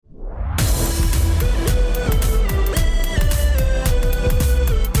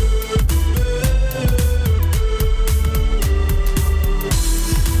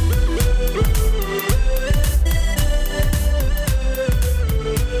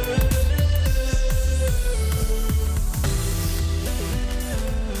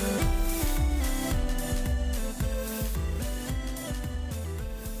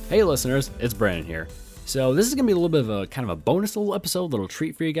Hey listeners, it's Brandon here. So this is going to be a little bit of a kind of a bonus little episode, little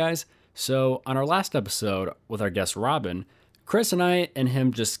treat for you guys. So on our last episode with our guest Robin, Chris and I and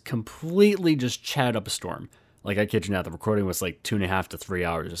him just completely just chatted up a storm. Like I kid you not, the recording was like 2.5 to 3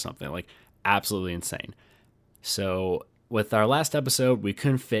 hours or something, like absolutely insane. So with our last episode, we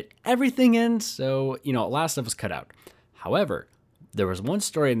couldn't fit everything in, so a lot of stuff was cut out. However, there was one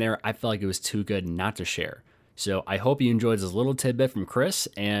story in there I felt like it was too good not to share. So I hope you enjoyed this little tidbit from Chris,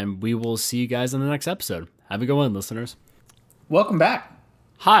 and we will see you guys in the next episode. Have a good one, listeners. Welcome back.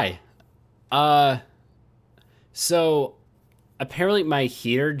 Hi. So apparently my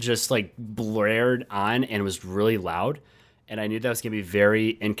heater just like blared on and was really loud, and I knew that was going to be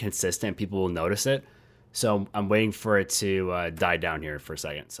very inconsistent. People will notice it. So I'm waiting for it to die down here for a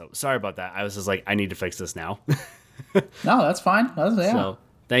second. So sorry about that. I was just like, I need to fix this now. No, that's fine. So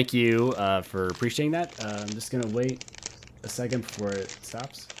thank you for appreciating that. I'm just going to wait a second before it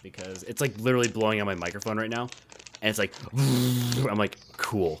stops because it's like literally blowing on my microphone right now. And it's like, I'm like,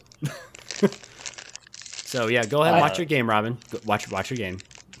 cool. So yeah, go ahead and watch your game, Robin. Watch your game.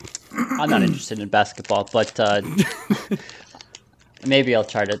 I'm not interested in basketball, but maybe I'll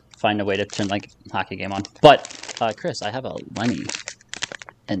try to find a way to turn like a hockey game on. But Chris, I have a Lenny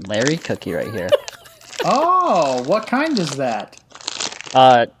and Larry cookie right here. Oh, what kind is that?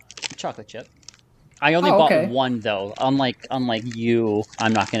 Chocolate chip. I only bought one though. Unlike you,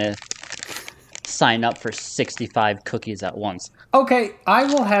 I'm not gonna sign up for 65 cookies at once. Okay, I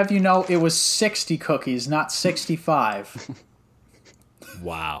will have you know it was 60 cookies, not 65.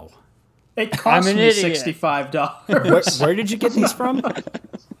 Wow. It cost me $65. Where did you get these from?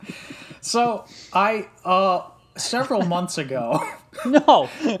 So I several months ago. No,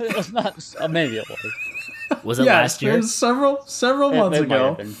 it was not. Maybe it was. Was it last year? It was several months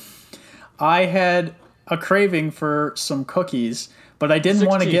ago. I had a craving for some cookies, but I didn't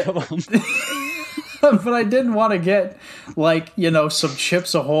want to get. But I didn't want to get some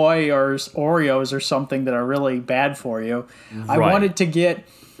Chips Ahoy or Oreos or something that are really bad for you. Right. I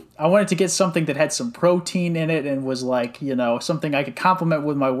wanted to get something that had some protein in it and was something I could complement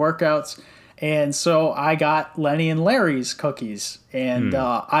with my workouts. And so I got Lenny and Larry's cookies, and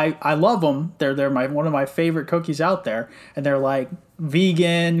I love them. They're one of my favorite cookies out there, and they're like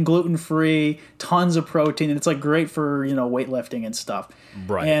vegan, gluten free, tons of protein, and it's like great for weightlifting and stuff.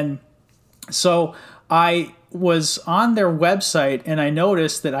 Right. And so I was on their website, and I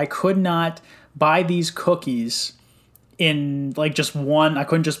noticed that I could not buy these cookies in just one. I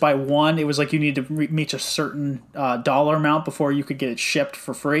couldn't just buy one. It was like you need to reach a certain dollar amount before you could get it shipped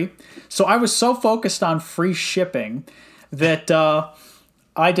for free. So I was so focused on free shipping that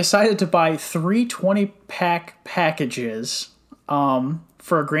I decided to buy 3 20-pack packages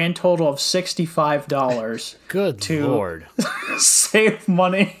for a grand total of $65. Good Lord. Save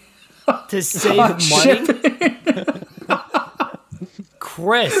money. To save money?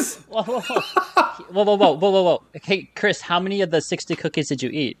 Chris. Whoa. Hey, Chris, how many of the 60 cookies did you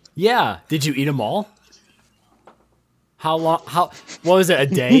eat? Yeah. Did you eat them all? How long? What was it, a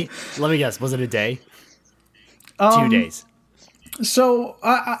day? Let me guess. Was it a day? 2 days. So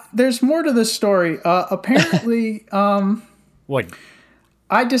there's more to this story. Apparently, what?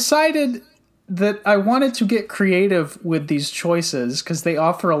 I decided that I wanted to get creative with these choices because they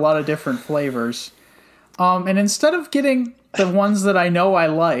offer a lot of different flavors. And instead of getting the ones that I know I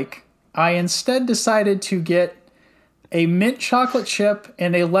like, I instead decided to get a mint chocolate chip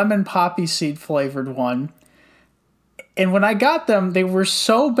and a lemon poppy seed flavored one. And when I got them, they were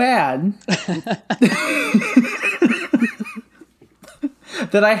so bad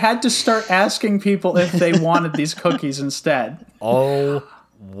that I had to start asking people if they wanted these cookies instead. Oh,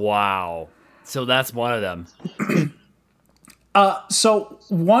 wow. So that's one of them. So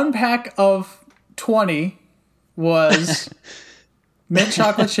one pack of 20 was mint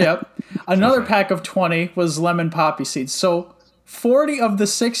chocolate chip. Another pack of 20 was lemon poppy seeds. So 40 of the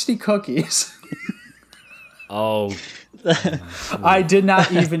 60 cookies Oh. I did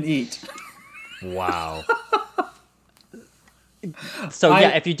not even eat. Wow. So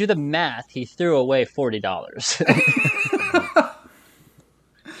if you do the math, he threw away $40.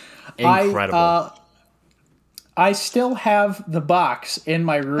 Incredible. I still have the box in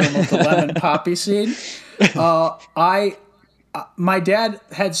my room of the lemon poppy seed. My dad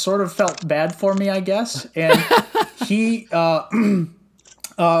had sort of felt bad for me, I guess, and he when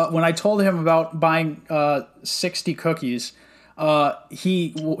I told him about buying 60 cookies,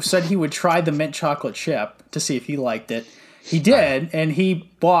 he said he would try the mint chocolate chip to see if he liked it. He did, and he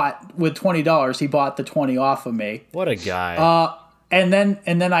bought with $20. He bought the 20 off of me. What a guy! And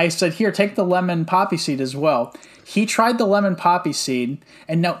then I said, here, take the lemon poppy seed as well. He tried the lemon poppy seed,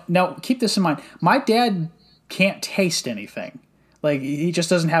 and now keep this in mind. My dad can't taste anything. Like, he just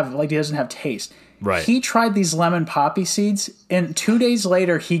doesn't have taste. Right. He tried these lemon poppy seeds, and 2 days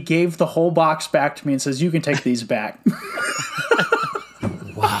later, he gave the whole box back to me and says, you can take these back.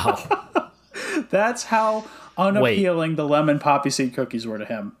 Wow. That's how unappealing the lemon poppy seed cookies were to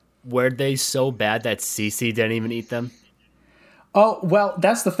him. Were they so bad that Cece didn't even eat them? Oh, well,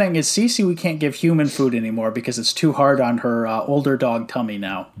 that's the thing is Cece we can't give human food anymore because it's too hard on her older dog tummy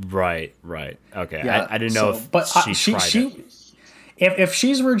now. Right. Okay. Yeah, I didn't know if she tried it. If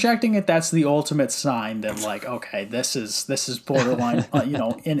she's rejecting it, that's the ultimate sign that, like, okay, this is borderline,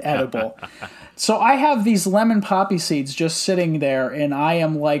 inedible. So I have these lemon poppy seeds just sitting there, and I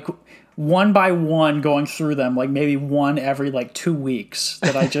am like one by one going through them, like maybe one every like 2 weeks.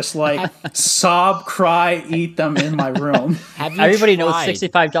 That I just like sob, cry, eat them in my room. Everybody knows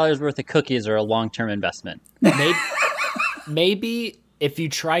 $65 worth of cookies are a long-term investment. Maybe if you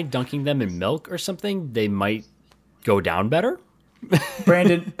tried dunking them in milk or something, they might go down better.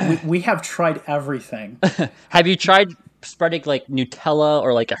 Brandon, we have tried everything. Have you tried spreading like Nutella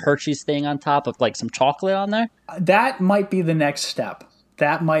or like a Hershey's thing on top of like some chocolate on there? That might be the next step.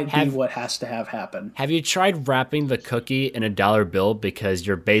 That might be what has to have happen. Have you tried wrapping the cookie in a dollar bill because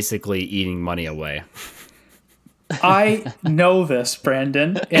you're basically eating money away? I know this,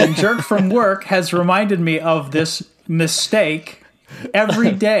 Brandon, and Jerk from Work has reminded me of this mistake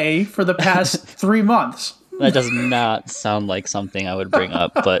every day for the past 3 months. That does not sound like something I would bring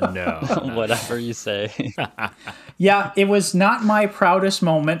up, but no. Whatever you say. Yeah, it was not my proudest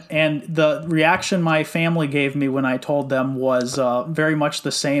moment, and the reaction my family gave me when I told them was very much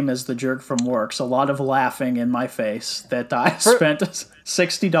the same as the Jerk from Works. A lot of laughing in my face that I spent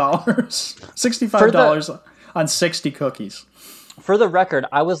 $65 on 60 cookies. For the record,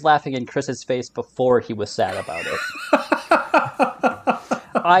 I was laughing in Chris's face before he was sad about it.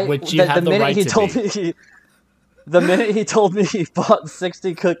 Which you had the right to be. The minute he told me he bought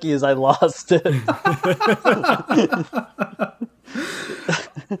 60 cookies, I lost it.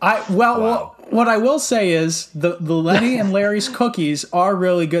 What I will say is the Lenny and Larry's cookies are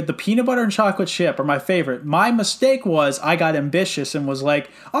really good. The peanut butter and chocolate chip are my favorite. My mistake was I got ambitious and was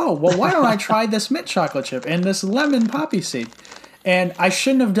like, oh, well, why don't I try this mint chocolate chip and this lemon poppy seed? And I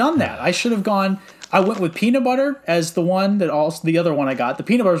shouldn't have done that. I went with peanut butter as the other one I got. The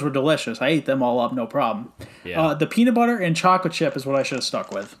peanut butters were delicious. I ate them all up, no problem. Yeah. The peanut butter and chocolate chip is what I should have stuck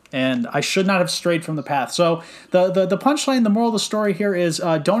with. And I should not have strayed from the path. So the punchline, the moral of the story here is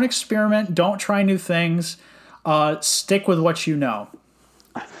don't experiment. Don't try new things. Stick with what you know.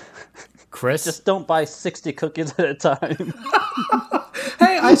 Chris? Just don't buy 60 cookies at a time.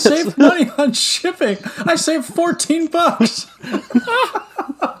 Hey, I saved money on shipping. I saved $14.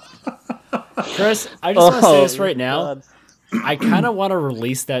 Chris, I just want to say this right now. God. I kind of want to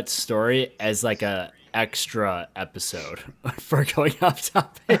release that story as like a extra episode for going off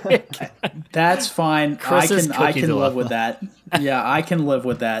topic. That's fine. I can live with that. Yeah, I can live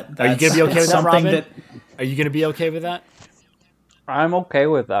with that. Are you gonna be okay with that, Robin? Are you gonna be okay with that? I'm okay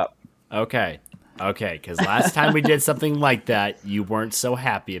with that. Okay, because last time we did something like that, you weren't so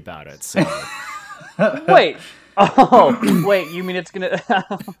happy about it. So wait, you mean it's gonna?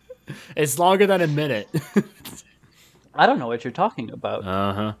 It's longer than a minute. I don't know what you're talking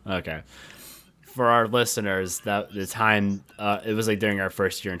about. Okay. For our listeners, the time it was like during our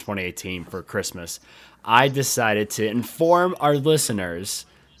first year in 2018 for Christmas, I decided to inform our listeners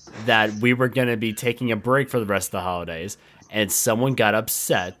that we were going to be taking a break for the rest of the holidays, and someone got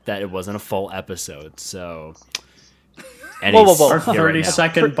upset that it wasn't a full episode. So, whoa. Our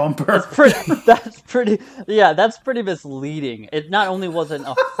 30-second bumper. That's pretty misleading. It not only wasn't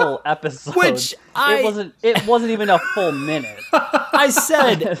a full episode, it wasn't even a full minute. I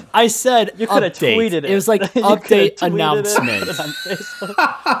said you could have tweeted it. It was like update announcement.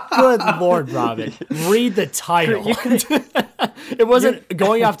 Good Lord, Robin. Read the title. It wasn't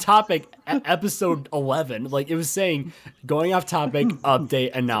going off topic at episode 11. Like, it was saying going off topic,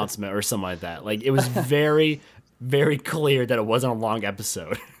 update announcement or something like that. Like, it was very, very clear that it wasn't a long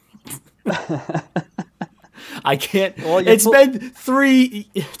episode. I can't. Well, it's been 3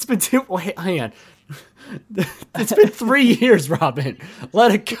 years, Robin.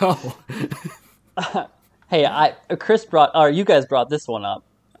 Let it go. Hey, you guys brought this one up,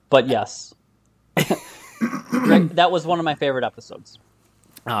 but yes. That was one of my favorite episodes.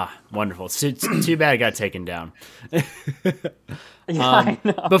 Ah, wonderful. Too bad it got taken down. I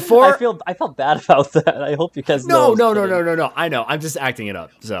know. I felt bad about that. I hope you guys know. No. I know. I'm just acting it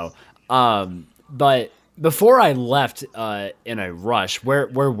up. So, but before I left in a rush, where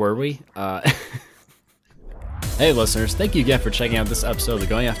were we? Hey listeners, thank you again for checking out this episode of the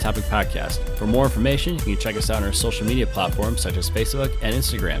Going Off Topic podcast. For more information, you can check us out on our social media platforms such as Facebook and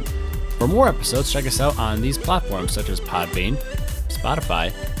Instagram. For more episodes, check us out on these platforms such as Podbean,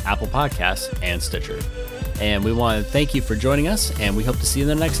 Spotify, Apple Podcasts, and Stitcher. And we want to thank you for joining us, and we hope to see you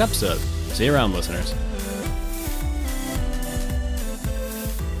in the next episode. See you around, listeners.